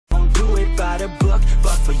write a book,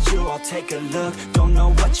 but for you I'll take a look. Don't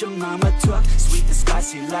know what your mama took, sweet and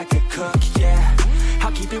spicy like a cook, yeah.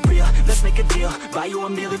 I'll keep it real, let's make a deal. Buy you a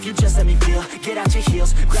meal if you just let me feel. Get out your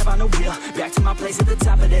heels, grab on the wheel. Back to my place at the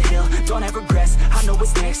top of the hill. Don't have regrets, I know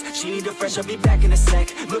what's next. She need a fresh, I'll be back in a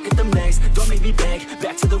sec. Look at them legs, don't make me beg.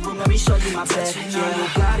 Back to the room, let me show you my bed. Yeah, your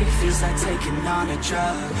body feels like taking on a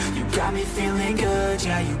drug. You got me feeling good,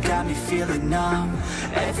 yeah, you got me feeling numb.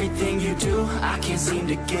 Everything you do, I can't seem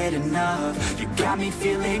to get enough. You got me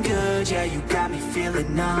feeling good, yeah, you got me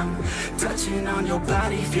feeling numb. Touching on your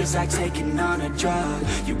body feels like taking on a drug.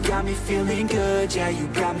 You got me feeling good, yeah, you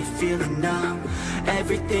got me feeling numb.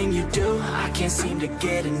 Everything you do, I can't seem to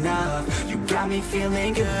get enough. You got me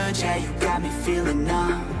feeling good, yeah, you got me feeling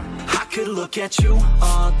numb. I could look at you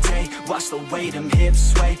all day, watch the way them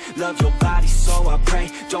hips sway. Love your body, so I pray,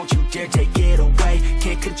 don't you dare take it away.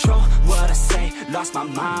 Can't control what I say, lost my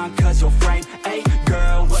mind cause your frame. Hey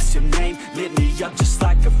girl, what's your name? Lit me up just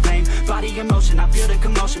like a flame. Body in motion, I feel the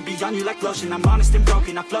commotion, beyond you like lotion. I'm honest and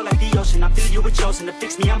broken, I flow like the ocean. I feel you were chosen to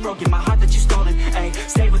fix me, I'm broken. My heart that you stolen, hey.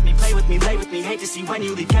 Stay with me, play with me, lay with me. Hate to see when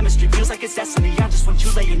you leave, chemistry feels like it's destiny. I just want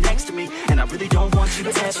you laying next to me, and I really don't want you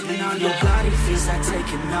to ever leave. On your body feels like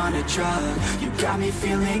taking on a drug. You got me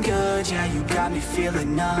feeling good, yeah, you got me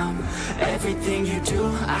feeling numb. Everything you do,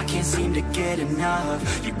 I can't seem to get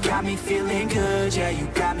enough. You got me feeling good, yeah, you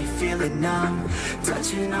got me feeling numb.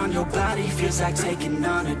 Touching on your body feels like taking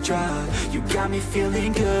on a drug. You got me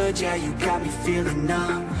feeling good, yeah, you got me feeling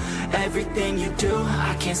numb. Everything you do,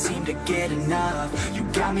 I can't seem to get enough. You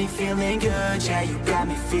got me feeling good, yeah, you got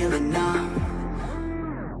me feeling numb.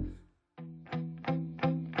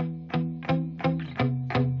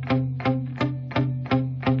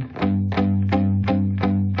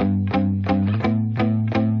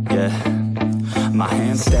 My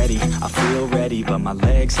hands steady, I feel ready, but my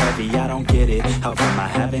legs heavy, I don't get it. How come I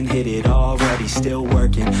haven't hit it already? Still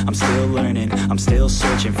working, I'm still learning, I'm still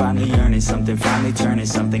searching, finally earning something, finally turning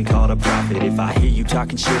something called a profit. If I hear you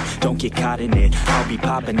talking shit, don't get caught in it. I'll be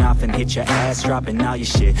popping off and hit your ass, dropping all your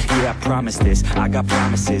shit. Yeah, I promise this, I got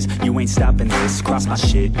promises, you ain't stopping this. Cross my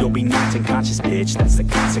shit, you'll be knocked unconscious, bitch. That's the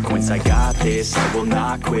consequence, I got this, I will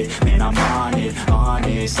not quit. Man, I'm on it,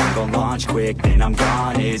 honest, I'm gon' launch quick, then I'm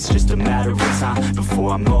gone. It's just a matter of time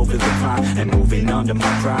before I'm over the climb and moving under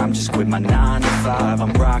my prime. Just quit my 9 to 5,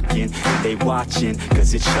 I'm rocking, and they watching,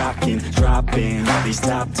 cause it's shocking. Dropping all these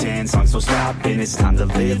top 10 songs, no stopping. It's time to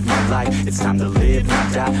live my life, it's time to live,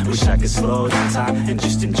 not die. Wish I could slow down time and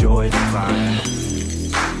just enjoy the climb.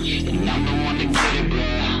 And I'm the one to get it, bro.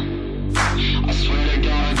 I swear to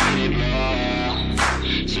God I get it,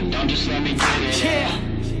 bro. So don't just let me get it.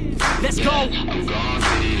 Yeah, let's go. I'm gon'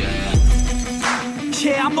 get it, yeah.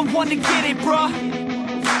 Yeah, I'm the one to get it, bruh.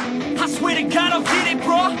 I swear to God I'll get it,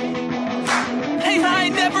 bruh. Hey, I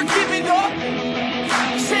ain't never giving up.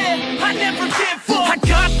 Yeah, I never give up. I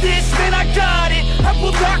got this, man, I got it. I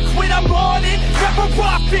will not quit, I'm on it. Never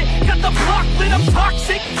rock it. Got the block lit, I'm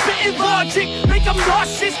toxic. Spitting logic, make them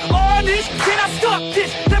nauseous. Honest, can I stop this?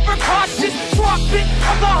 Never cautious, drop it.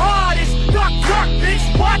 I'm the hardest. Knock, knock, bitch,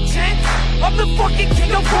 watch it. I'm the fucking king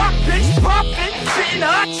of rock, bitch. Poppin', spitting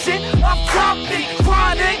hot shit. I'm topic,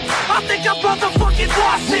 chronic. I think I'm motherfucking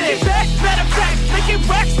lost it. Making back, matter of fact, making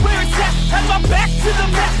racks where it's at. Have my back to the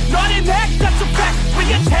mat, not an act, that's a fact. We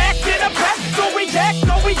attack in a back, go react,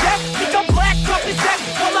 no react. Think I'm black, up his back.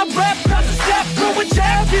 While I rap, not to step, throw a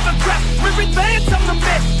jab, give a crap. We're advanced, I'm the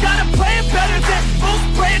man. Got a plan better than most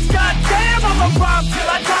brands. Goddamn, I'm a rhyme till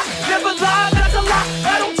I die. Never lie, that's a lie.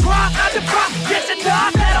 I don't try, I defy. Get to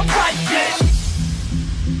die, that I'm right, yeah.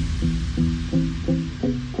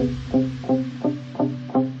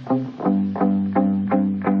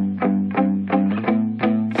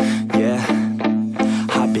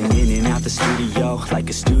 Like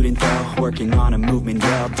a student though, working on a movement,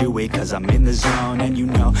 yeah, I'll do it cause I'm in the zone. And you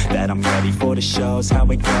know that I'm ready for the shows. How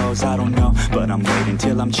it goes, I don't know, but I'm waiting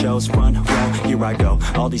till I'm chose. Front row, here I go.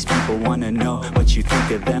 All these people wanna know what you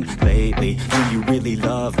think of them lately. Do you really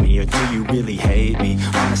love me or do you really hate me?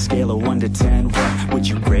 On a scale of 1 to 10, what would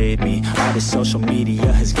you grade me? All this social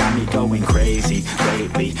media has got me going crazy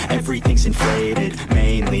lately. Everything's inflated,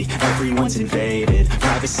 mainly everyone's invaded.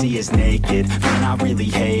 Privacy is naked, man, I really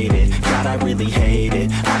hate it. God, I really hate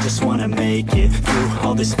it. I just wanna make it through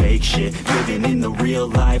all this fake shit. Living in the real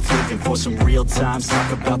life, looking for some real times.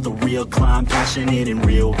 Talk about the real climb, passionate in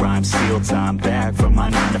real rhymes. Steal time back from my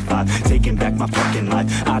 9 to 5, taking back my fucking life.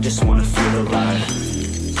 I just wanna feel alive.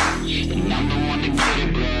 And I'm the one to get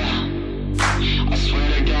it, bro. I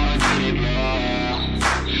swear to God I get it,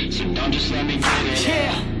 bro. So don't just let me get it.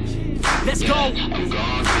 Yeah, let's go. I'm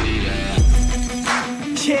gon' get it, yeah.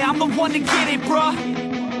 Yeah, I'm the one to get it, bruh.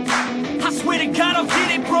 I swear swear to God I'll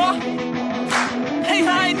get it, bro. Hey,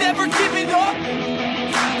 I ain't never giving up.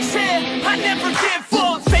 Yeah, I never give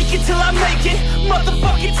up. Fake it till I make it,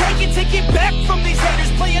 motherfucking take it back from these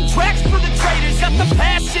haters. Playing tracks for the traitors. Got the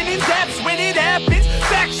passion and that's when it happens.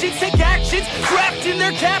 Factions take actions, drafting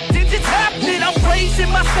their captains. It's happening, I'm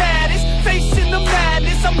raising my status, facing the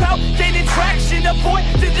madness. I'm out gaining traction, avoid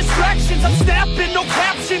the distractions. I'm snapping, no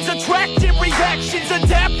captions, attracting reactions.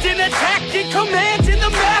 Adapting, attacking, commanding the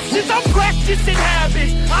masses. I'm practicing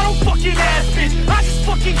habits, I don't fucking ask it, I just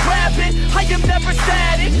fucking grab it. I am never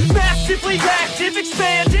static, massively active,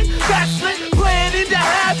 expanding, backslid, planning to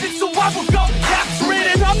have it. So I will go capture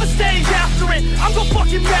it and I'ma stay after it. I'm gonna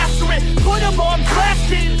fucking master it, put them on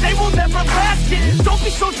blast it. They will never last it, don't be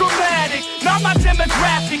so dramatic. Not my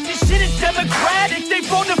demographic, this shit is democratic. They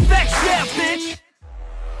phone effects, yeah bitch.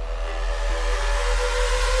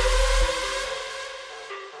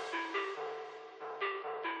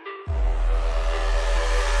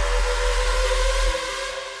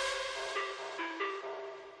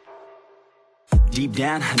 Deep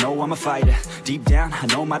down, I know I'm a fighter. Deep down, I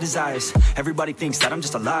know my desires. Everybody thinks that I'm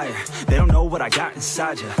just a liar. They don't know what I got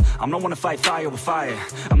inside ya. I'm the one to fight fire with fire.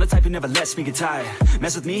 I'm the type who never lets me get tired.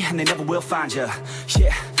 Mess with me and they never will find ya.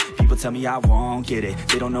 Yeah, people tell me I won't get it.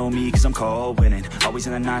 They don't know me cause I'm cold winning. Always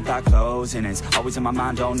in the ninth, I close innings. Always in my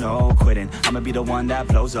mind, don't know quitting. I'ma be the one that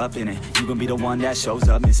blows up in it. You gon' be the one that shows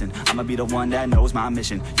up missing. I'ma be the one that knows my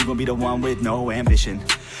mission. You gon' be the one with no ambition.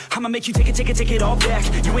 I'ma make you take it all back.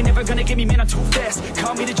 You ain't never gonna get me, man, I'm too fast.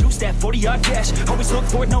 Call me the juice, that 40-yard dash. Always look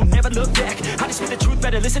forward, no, never look back. I just spit the truth,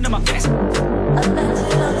 better listen to my facts.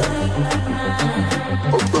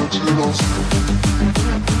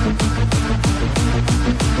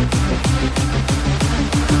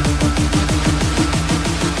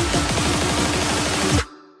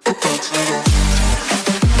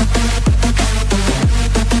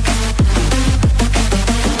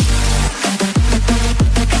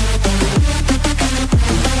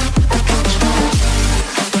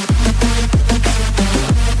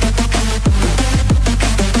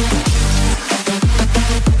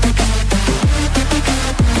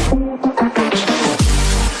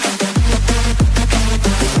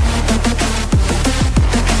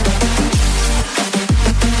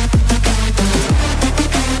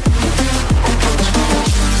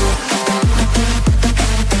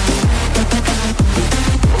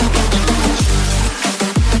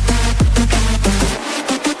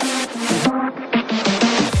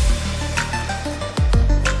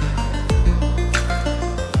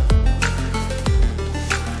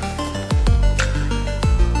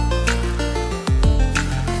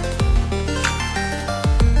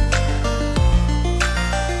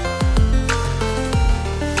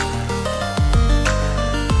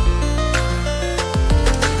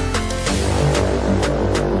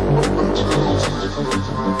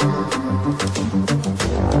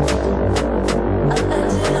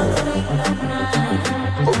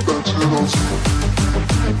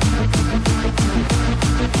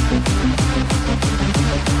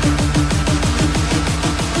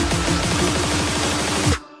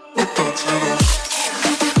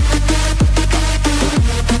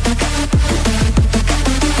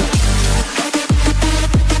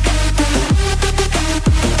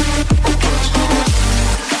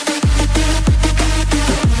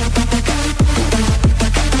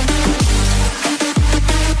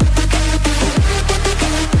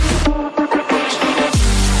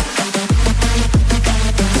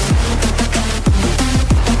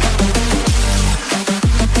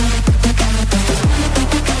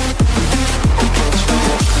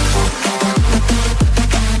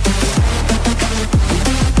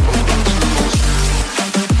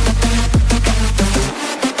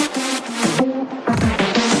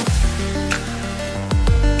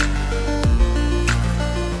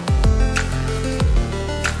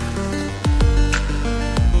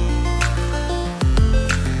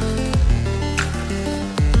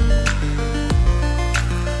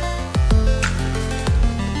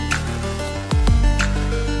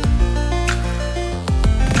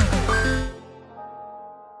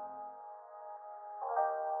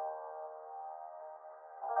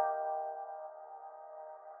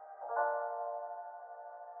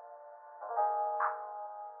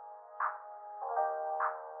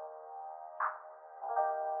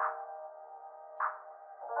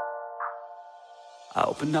 I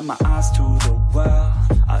opened up my eyes to the world,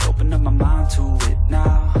 I opened up my mind to it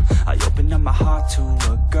now. I opened up my heart to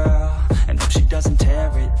a girl, and hope she doesn't tear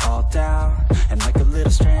it all down. And like a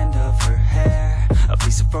little strand of her hair, a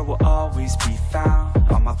piece of her will always be found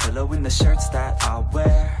on my pillow in the shirts that I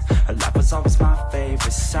wear. Her laugh was always my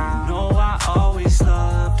favorite sound. No, I always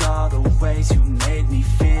loved all the ways you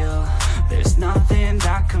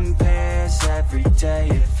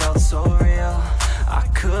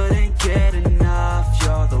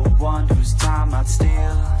not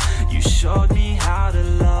steal. You showed me how to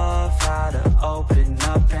love, how to open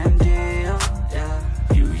up and deal, yeah.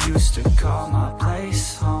 You used to call my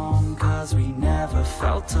place home, cause we never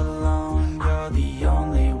felt alone. You're the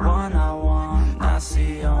only one I want, that's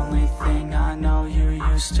the only thing I know. You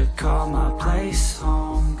used to call my place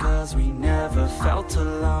home, cause we never felt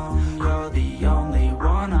alone. You're the only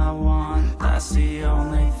one I want, that's the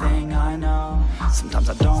only thing I know. Sometimes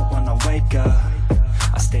I don't wanna wake up,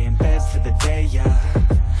 I stay in bed for the day, yeah.